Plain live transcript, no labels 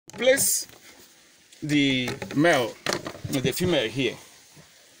place the male with the female here.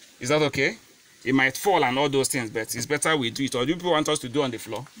 Is that okay? It might fall and all those things, but it's better we do it. Or do people want us to do on the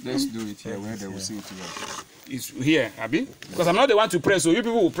floor? Let's do it here where they will see it here. It's here, Abi? Because I'm not the one to press, so you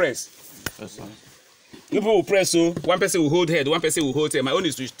people will press. Yes, sir. You people will press, so one person will hold head, one person will hold tail. My own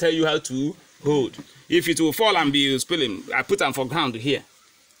is to tell you how to hold. If it will fall and be spilling, I put them for ground here.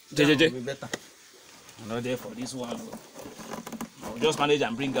 That will be better. I'm not there for this one. I'll just manage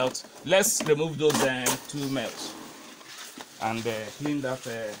and bring out. Let's remove those two males and clean that.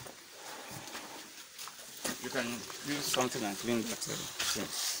 You can use something and clean that thing.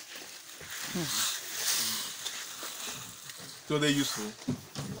 So they useful.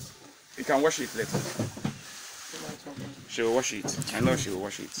 You can wash it later. She will wash it. I know she will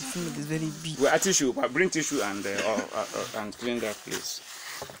wash it. It's very big. Well, a tissue, but bring tissue and clean that place.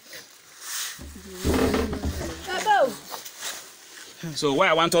 So why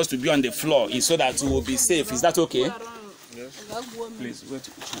I want us to be on the floor is so that we will be safe. Is that okay? Yes. Please wait.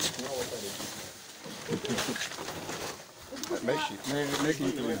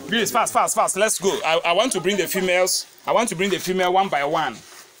 Please, fast. Let's go. I want to bring the females. I want to bring the female one by one.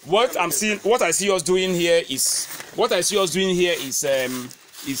 What I see us doing here is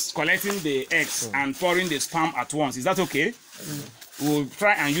collecting the eggs and pouring the sperm at once. Is that okay? We'll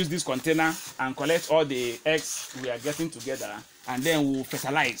try and use this container and collect all the eggs we are getting together, and then we'll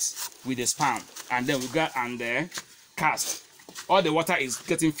fertilize with the sperm, and then we go and cast. All the water is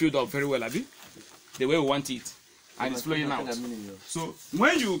getting filled up very well, Abi, the way we want it, and it's flowing out. So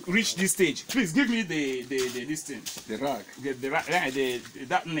when you reach this stage, please give me this thing. The rag.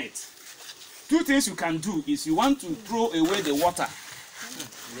 That net. Two things you can do is you want to throw away the water.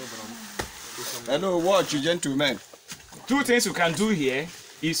 Hello, watch, you gentlemen. Two things you can do here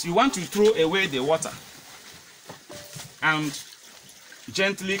is you want to throw away the water and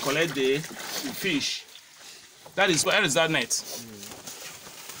gently collect the fish. Where is that net?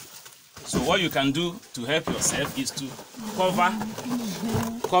 So what you can do to help yourself is to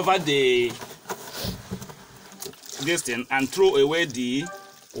cover this thing and throw away the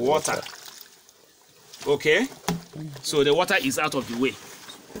water. Okay? So the water is out of the way.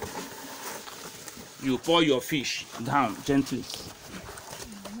 You pour your fish down gently.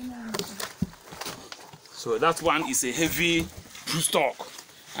 So that one is a heavy stock.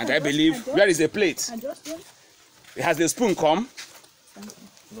 And I believe, where is the plate? It has the spoon come.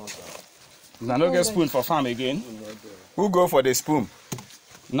 Now no get spoon for farm again. Who go for the spoon?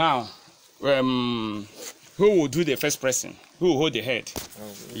 Now, who will do the first pressing? Who will hold the head?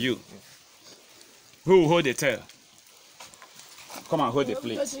 You. Who will hold the tail? Come and hold the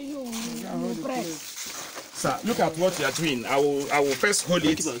plate. Sir, look at what you are doing. I will first hold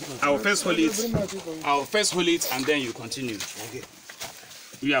it. I will first hold it, and then you continue. Okay.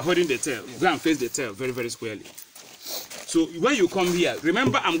 You are holding the tail. Go and face the tail very, very squarely. So when you come here,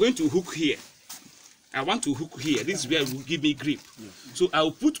 remember I'm going to hook here. I want to hook here. This is where it will give me grip. So I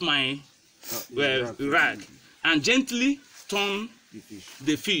will put my rag and gently turn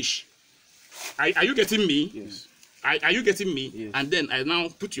the fish. Are you getting me? Yes. Are you getting me? Yes. And then I now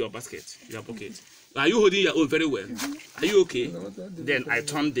put your basket, your bucket. Are you holding your own very well? Are you okay? Then I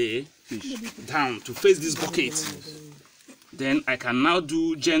turn the fish down to face this bucket. Then I can now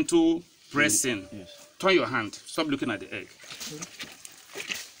do gentle pressing. Turn your hand. Stop looking at the egg.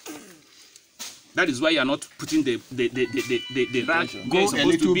 That is why you are not putting the rag. Go a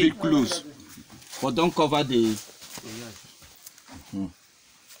little bit close, but don't cover the.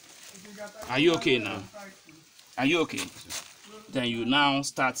 Are you okay now? Are you okay? Then you now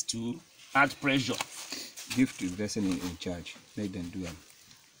start to add pressure. Give to the person in charge. Let them do it.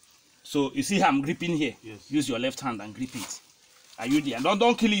 So you see how I'm gripping here? Yes. Use your left hand and grip it. Are you there?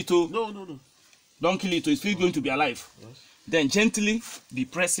 Don't kill it, oh. No. Don't kill it, oh. It's still going to be alive. Yes. Then gently be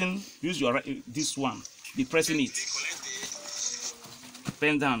pressing. Use your this one. Be pressing it.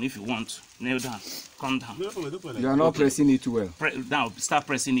 Bend down if you want. Kneel down. Come down. You are not pressing it well. Now start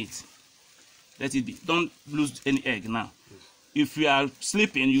pressing it. Let it be. Don't lose any egg now. If you are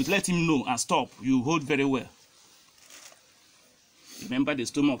sleeping, you let him know and stop. You hold very well. Remember, the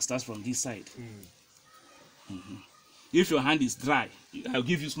stomach starts from this side. If your hand is dry, I'll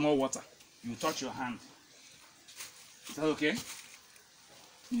give you small water. You touch your hand. Is that okay?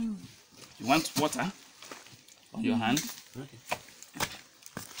 You want water on your hand?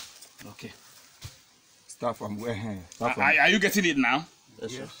 Okay. Start from where? Are you getting it now?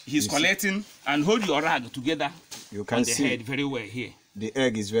 Yes. He's collecting, and hold your rag together. You can on the see head very well here. The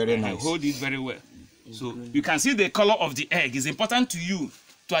egg is very nice. Hold it very well. So you can see the color of the egg. It's important to you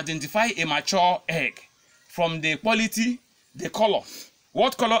to identify a mature egg from the quality, the color.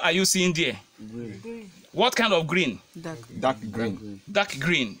 What color are you seeing there? Green. What kind of green? Dark green. Dark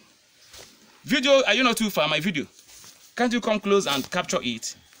green. Video, are you not too far, my video? Can't you come close and capture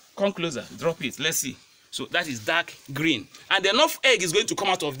it? Come closer, drop it, let's see. So that is dark green. And enough egg is going to come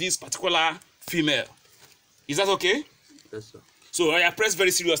out of this particular female. Is that okay? Yes, sir. So I press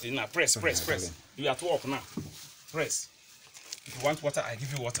very seriously now. Press. You are at work now. Press. If you want water, I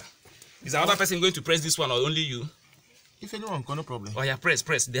give you water. Is another person going to press this one or only you? If anyone, no problem. Oh yeah, press.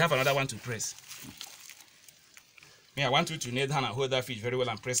 They have another one to press. Me, I want you to kneel down and hold that fish very well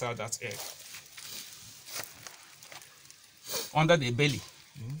and press out that egg. Under the belly.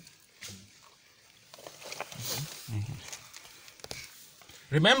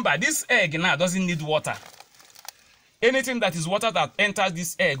 Remember, this egg now doesn't need water. Anything that is water that enters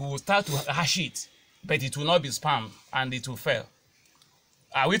this egg will start to hash it, but it will not be sperm and it will fail.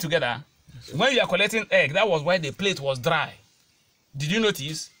 Are we together? Yes, when you are collecting egg, that was why the plate was dry. Did you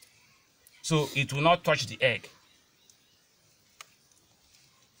notice? So it will not touch the egg.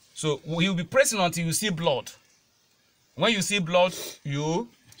 So you'll be pressing until you see blood. When you see blood, you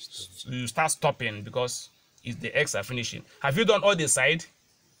start stopping because the eggs are finishing. Have you done all the side?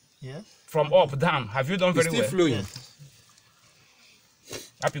 Yes. From up, down. Have you done very well? It's still flowing.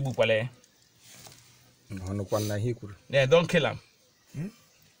 Happy Bupale. Yeah, don't kill him.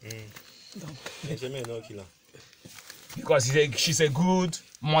 Because she's a good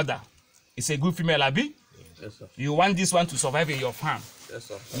mother. It's a good female, Abi. Yes, sir. You want this one to survive in your farm. Yes,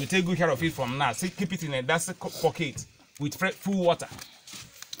 sir. You take good care of it from now. Keep it in a pocket with full water.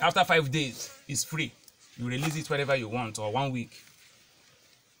 After 5 days, it's free. You release it wherever you want, or 1 week.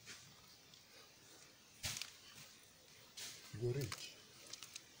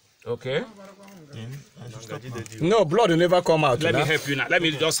 Okay. No, blood will never come out. Let me help you now. Let me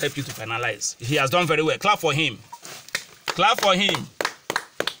just help you to finalize. He has done very well. Clap for him. Clap for him.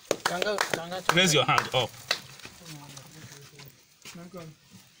 Raise your hand up.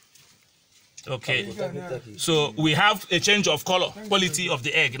 Okay. So we have a change of color, quality of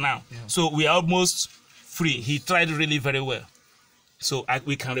the egg now. So we are almost free. He tried really very well. So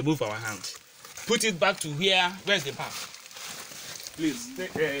we can remove our hand. Put it back to where's the pack? Please,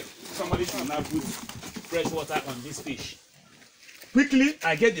 somebody should now put fresh water on this fish. Quickly,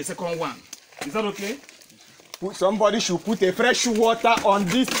 I get the second one. Is that okay? Somebody should put a fresh water on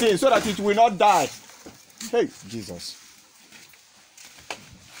this thing so that it will not die. Hey, Jesus.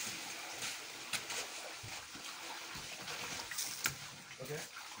 Okay.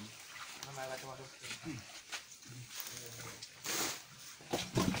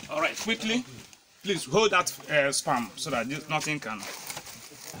 All right, quickly. Please hold that sperm so that nothing can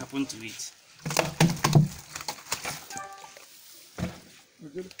happen to it.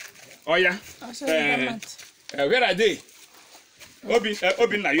 Oh yeah. Where are they?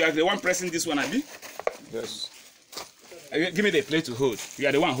 Obinna, you are the one pressing this one, Abi? Yes. Give me the plate to hold. You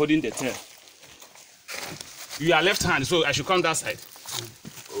are the one holding the tail. You are left hand, so I should come that side.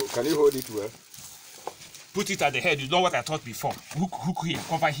 Oh, can you hold it well? Put it at the head. You know what I taught before. Hook here,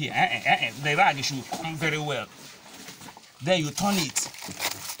 cover here. The rag should come very well. Then you turn it.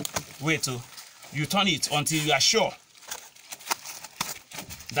 Wait, you turn it until you are sure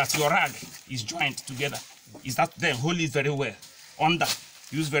that your rag is joined together. Is that then hold it very well. Under.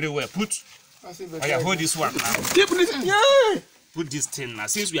 Use very well. Put. Oh yeah, hold this one now. Yeah. Put this thing now.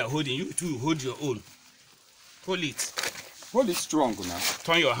 Since we are holding, you too hold your own. Hold it. Hold it strong now.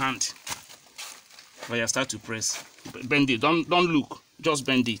 Turn your hand. Oh yeah, start to press. Bend it. Don't look. Just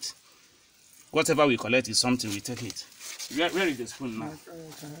bend it. Whatever we collect is something, we take it. Where is the spoon now?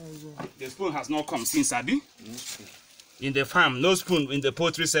 The spoon has not come since, Abi. In the farm, no spoon in the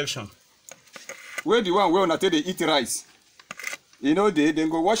poultry section. Where the one where until they eat rice? You know, they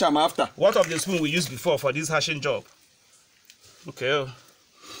go wash them after. What of the spoon we used before for this hashing job? Okay.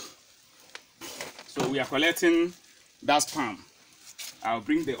 So we are collecting that sperm. I'll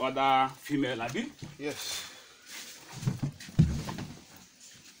bring the other female, Abi. Yes.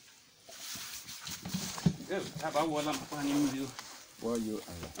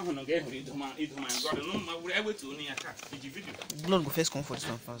 Blood go first come for this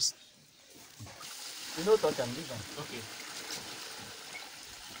one first. You know, touch and this one. Okay.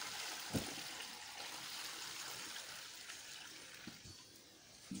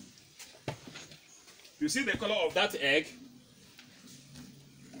 You see the color of that egg?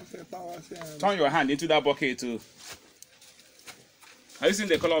 Turn your hand into that bucket too. Have you seen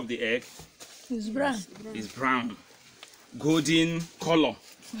the color of the egg? It's brown. It's brown. Golden color.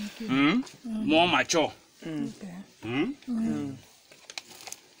 Okay. More mature. Okay.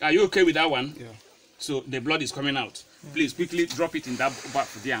 Are you okay with that one? Yeah. So the blood is coming out. Please quickly drop it in that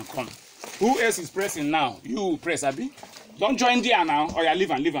bath there and come. Who else is pressing now? You press, Abi. Don't join there now, or you leave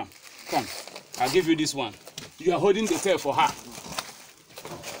him. Come, I'll give you this one. You are holding the tail for her.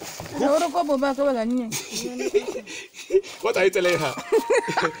 What are you telling her?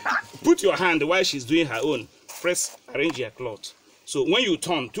 Put your hand while she's doing her own. Press, arrange your cloth. So when you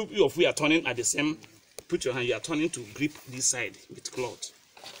turn, two of you are turning at the same. Put your hand. You are turning to grip this side with cloth.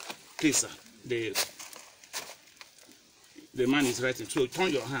 Please, sir. The man is writing. So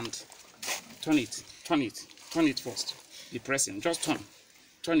turn your hand. Turn it first. The pressing. Just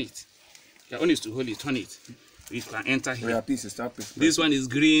turn it. Your own is to hold it. Turn it. You can enter here. This one is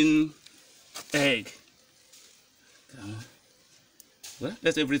green egg. Well,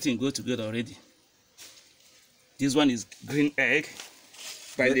 let everything go together already. This one is green egg.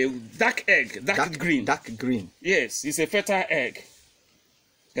 By the dark egg, dark green. Dark green. Yes, it's a fertile egg.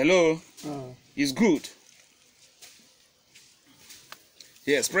 Hello? It's good.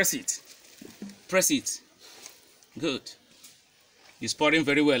 Yes, press it. Press it. Good. It's pouring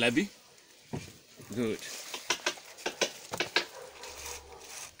very well, Abi. Good.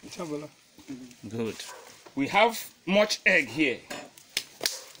 Good. We have much egg here.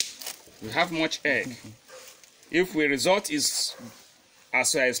 We have much egg. If the result is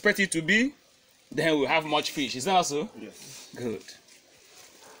as I expect it to be, then we'll have much fish. Is that so? Yes. Good.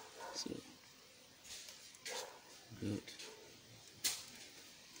 So, good.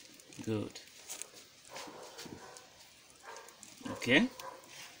 Good. Okay.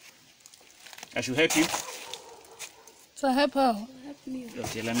 I should help you. So help her. Help me.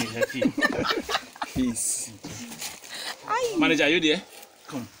 Okay, let me help you. Peace. Manager, are you there?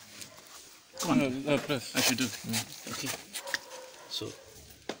 Come. Come on. Press. I should do. Okay. So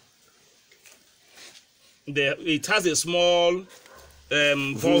it has a small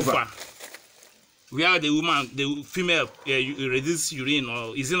vulva where the female releases urine,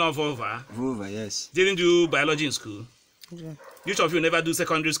 or is it not vulva? Vulva, yes. Didn't do biology in school? Yeah. Which of you never do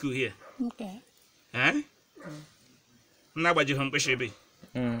secondary school here? Okay. Eh?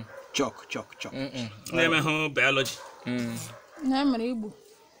 Chalk. Never biology. Namere Igbo.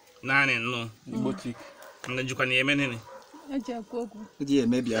 Nani no. Botik. And you can hear me. Eje akwoku. Yeah,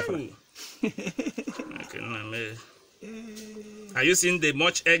 maybe Afra. Okay, no, are you seeing the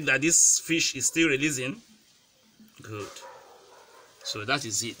much egg that this fish is still releasing? Good. So that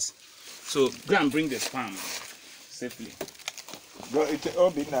is it. So go and bring the sperm safely. But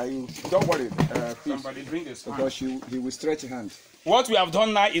don't worry, Somebody bring the sperm. because he will stretch your hand. What we have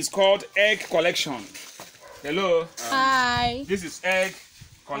done now is called egg collection. Hello. Hi. This is egg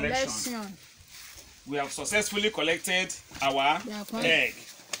collection. We have successfully collected our egg.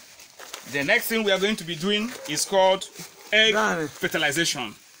 The next thing we are going to be doing is called egg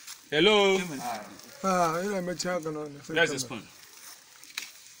fertilization. Hello. There's the spoon.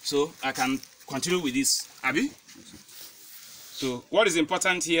 So I can continue with this, Abi. So what is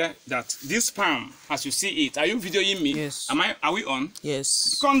important here, that this sperm, as you see it, are you videoing me? Yes. Are we on?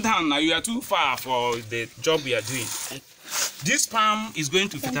 Yes. Come down now, you are too far for the job we are doing. This sperm is going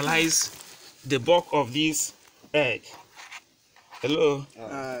to fertilize the bulk of this egg. Hello.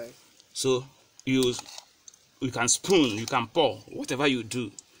 So you can spoon, you can pour. Whatever you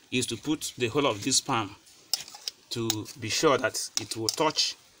do is to put the whole of this sperm to be sure that it will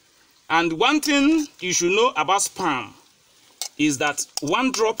touch. And one thing you should know about sperm is that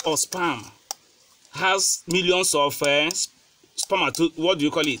one drop of sperm has millions of what do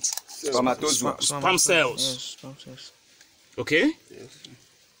you call it? Spermatozoa. Sperm cells. Yes, sperm cells. Okay? Yes.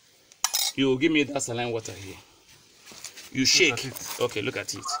 You give me that saline water here. You shake. Okay, look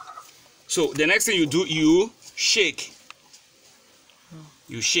at it. So the next thing you do, you shake.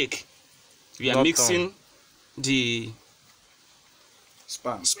 You shake. We are mixing the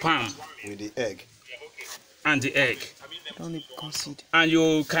sperm with the egg. And the egg. Don't need concede. And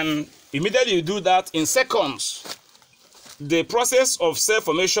you can immediately do that in seconds. The process of cell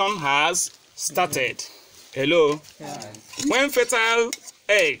formation has started. Hello? Yeah. When fertile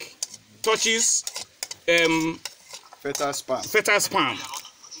egg touches Fertile sperm,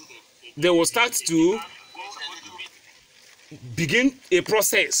 they will start to begin a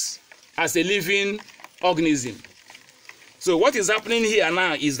process as a living organism. So what is happening here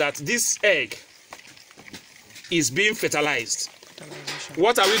now is that this egg is being fertilized.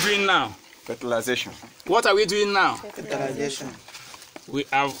 What are we doing now? Fertilization. What are we doing now? Fertilization. We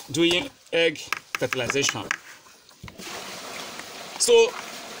are doing egg fertilization. So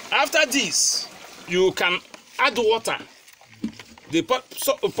after this, you can add water. The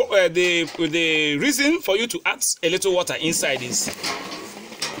reason for you to add a little water inside is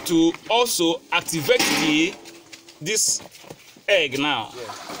to also activate the this egg now.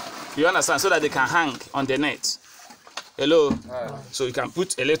 Yeah. You understand? So that they can hang on the net. Hello. So you can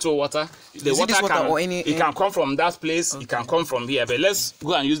put a little water. The water can or any, it can come from that place. Okay. It can come from here. But let's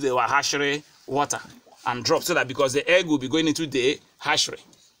go and use the hatchery water and drop so that because the egg will be going into the hatchery.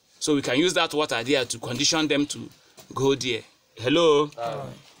 So we can use that water there to condition them to go there. Hello.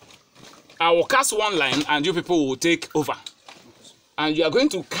 I will cast one line and you people will take over. And you are going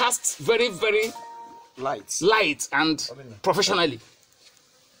to cast very, very light and professionally.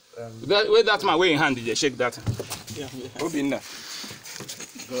 With that man way in hand, did you shake that? Yeah. Go ahead.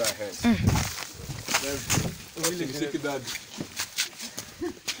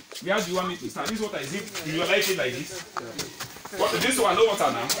 How do you want me to start? This water is it? Do you like it like this? What, this one, no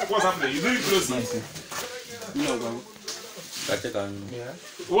water now. What's happening? You didn't close it. No, bro.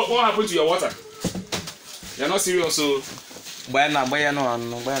 What happened to your water? You're not serious, so. When on.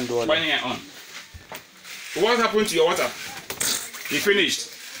 What happened to your water? You finished.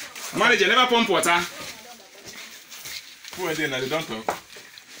 Manager, never pump water. Who are they now? They don't talk.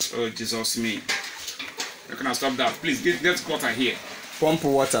 Oh, Jesus me. You cannot stop that. Please, get water here. Pump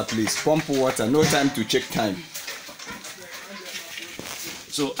water, please. Pump water. No time to check time.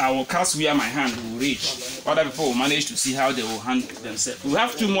 So I will cast where my hand will reach. Other people will manage to see how they will hand themselves. We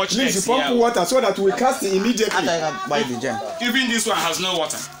have too much please eggs pump here. Water so that we cast it immediately. Even this one has no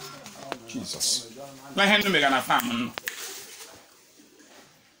water. Jesus. My hand will make an farm.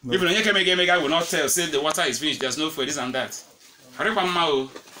 Even when you will not tell, say the water is finished, there's no food, this and that.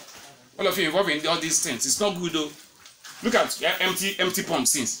 All of you involved in all these things. It's not good though. Look at empty pump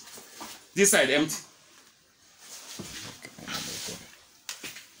since. This side empty.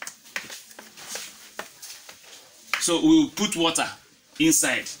 So we'll put water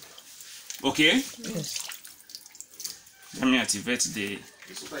inside. Okay? Yes. Let me activate the.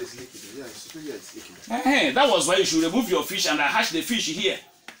 This water is leaking. Yeah, it's leaking. Hey, that was why you should remove your fish and I hatch the fish here.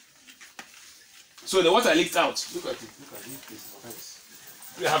 So the water leaked out. Look at it. Look at this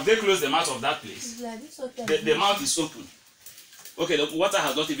place. Have they closed the mouth of that place? The mouth is open. Okay, the water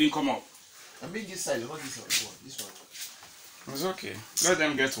has not even come up. I mean this side, not this one. This one. It's okay. Let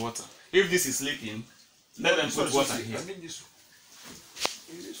them get water. If this is leaking, let them put water here. I mean this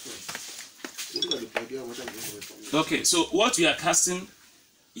one. Okay, so what we are casting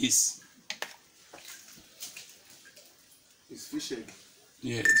is fish egg.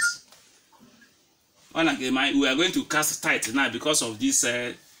 Yes. We are going to cast tight now because of this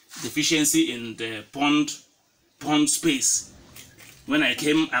deficiency in the pond space. When I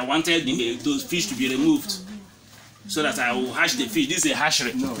came, I wanted those fish to be removed so that I will hatch the fish. This is a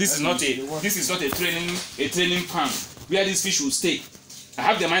hatchery. No, this is not a training pond where these fish will stay. I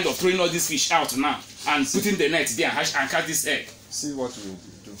have the mind of throwing all these fish out now and putting the net there and catch this egg. See what we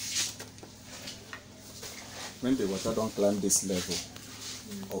do. When the water don't climb this level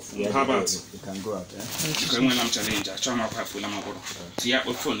of where it can go out. When I'm challenged, I try my part for them. Yeah,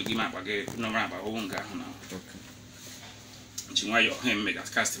 what phone give my bag? No rubber, own gun. Okay. Why your hand make a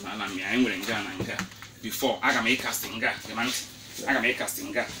casting? I'm wearing gun and before I can make casting gun. I can make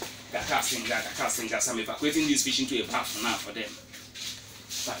casting gun. Casting gun. I'm evacuating this fish into a bath now for them.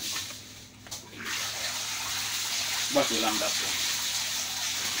 What will I do?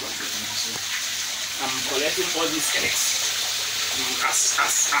 I'm collecting all these eggs.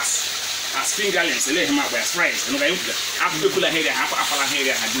 As fingerlings, let him up as friends. And I have to hair, half a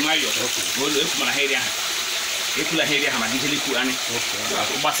hair, and do my yoke. Go look for my hair. If you hair, I'm a digitally cool and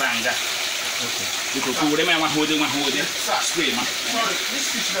Basanga. You could put them holding spray. Sorry,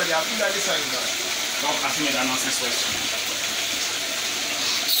 this picture, they are put that side now. Don't ask me that nonsense question.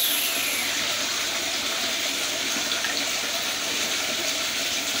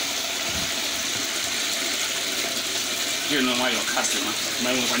 You know why your customer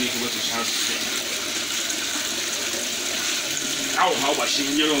might want to go to shout today. How about she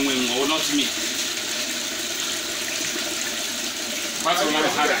your own wing or not me? What's the matter?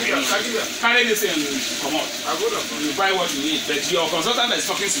 Carry this in, come on. You buy what you need, but your consultant is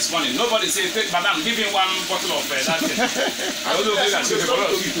talking this morning. Nobody says, Madam, give him one bottle of that. I don't know if that's a lot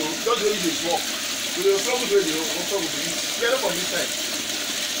of people. Don't do this work. You will struggle with you. Get up on this side.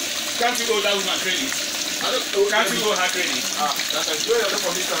 Can't you go down with my credit? Can't you go her credit? That's a good idea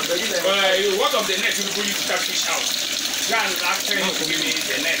for me to what of the net you will use to catch fish out? Jan actually to give me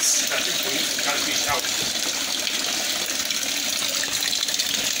the nets that you will use to catch fish out.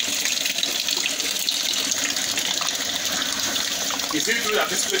 Is it true that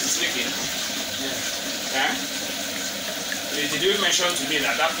this place is leaking? Yeah. Did you mention to me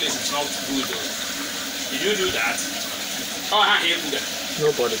that place is not good though? Did you do that? Oh, I hear that.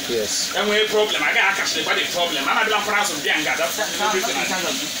 Nobody cares. And we have problem. I got actually quite a problem. I'm not going to pronounce of Bianga. That's everything.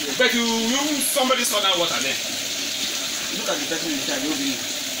 But you somebody saw that water there. Look at the person inside. You'll be.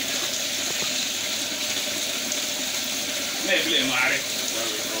 Maybe Mare.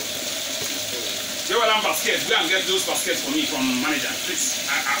 They will have baskets. Go and get those baskets for me from manager. Please,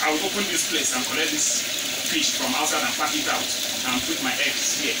 I will open this place and collect this fish from outside and pack it out and put my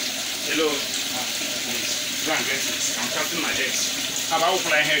eggs here. Hello. Please, go and get it. I'm cutting my eggs. How about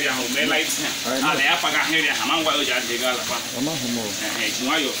fly here? How may light? Ah, they have a here. I'm on what you are doing. I'm on who more. It's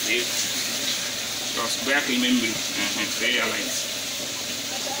why you're safe. Just back in memory. Very light.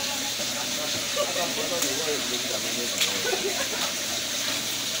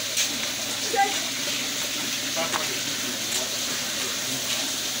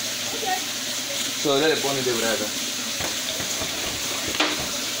 So let it burn in the brother.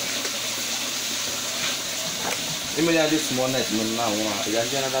 Imagine this small net now. You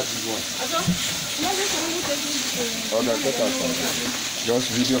have another big one. Okay, take out from just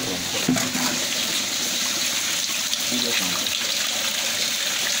video from video from.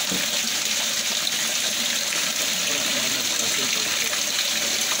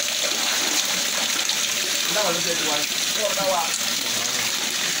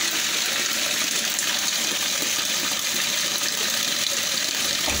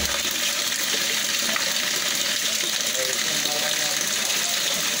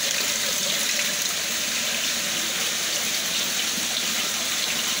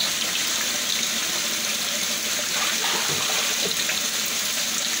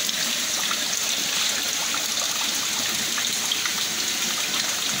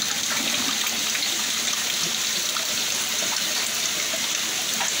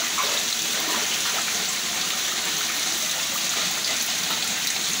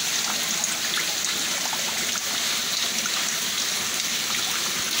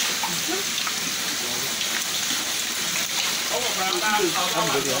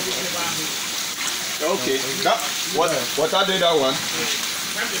 Okay, that what are they that one?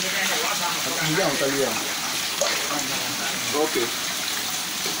 Okay.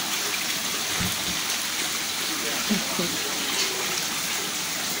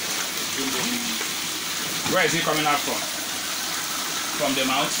 Where is he coming out from? From the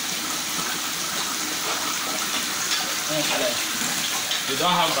mouth? You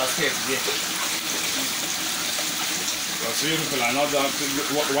don't have basket here. So you people are not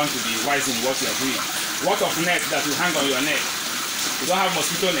want to be wise in what you are doing. What of net that you hang on your neck? You don't have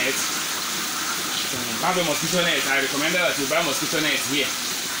mosquito net? You have a mosquito net. I recommend that you buy mosquito net here.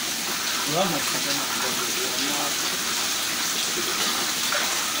 You have mosquito net.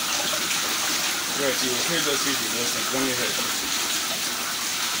 Right, you will kill those fish with those things. Let me help you.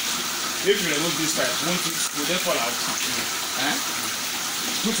 If you remove this type, will they fall out?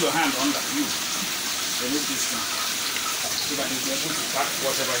 Put your hand under you. Remove this thing. So that you'll be able to pack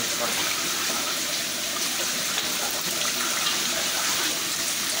whatever you pack.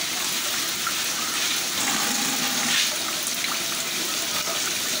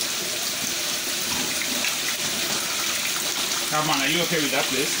 Come on, are you okay with that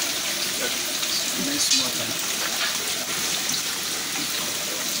place? Very small time.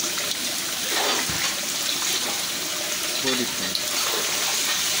 Hold it, man.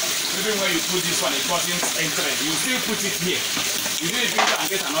 Even when you put this one, it doesn't enter it. You still put it here. You didn't bring and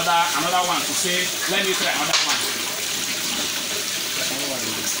get another one to say, let me try another one.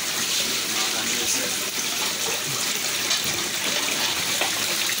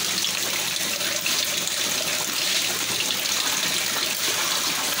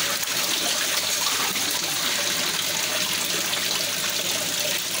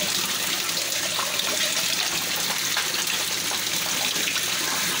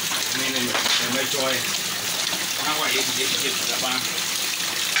 Enjoy. How are you to get to the bank?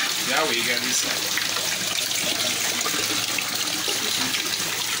 That way you get this side.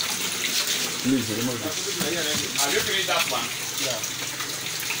 Please remove it. Have you finished that one? Yeah.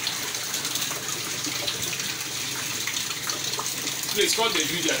 Please cut the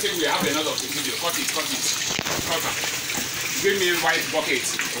video. I think we have enough of the video. Cut it. Cut it. Give me white bucket.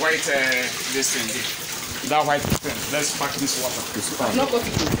 White this thing. That white thing. Let's pack this water. This pan. Not got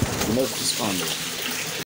it. Not this pan.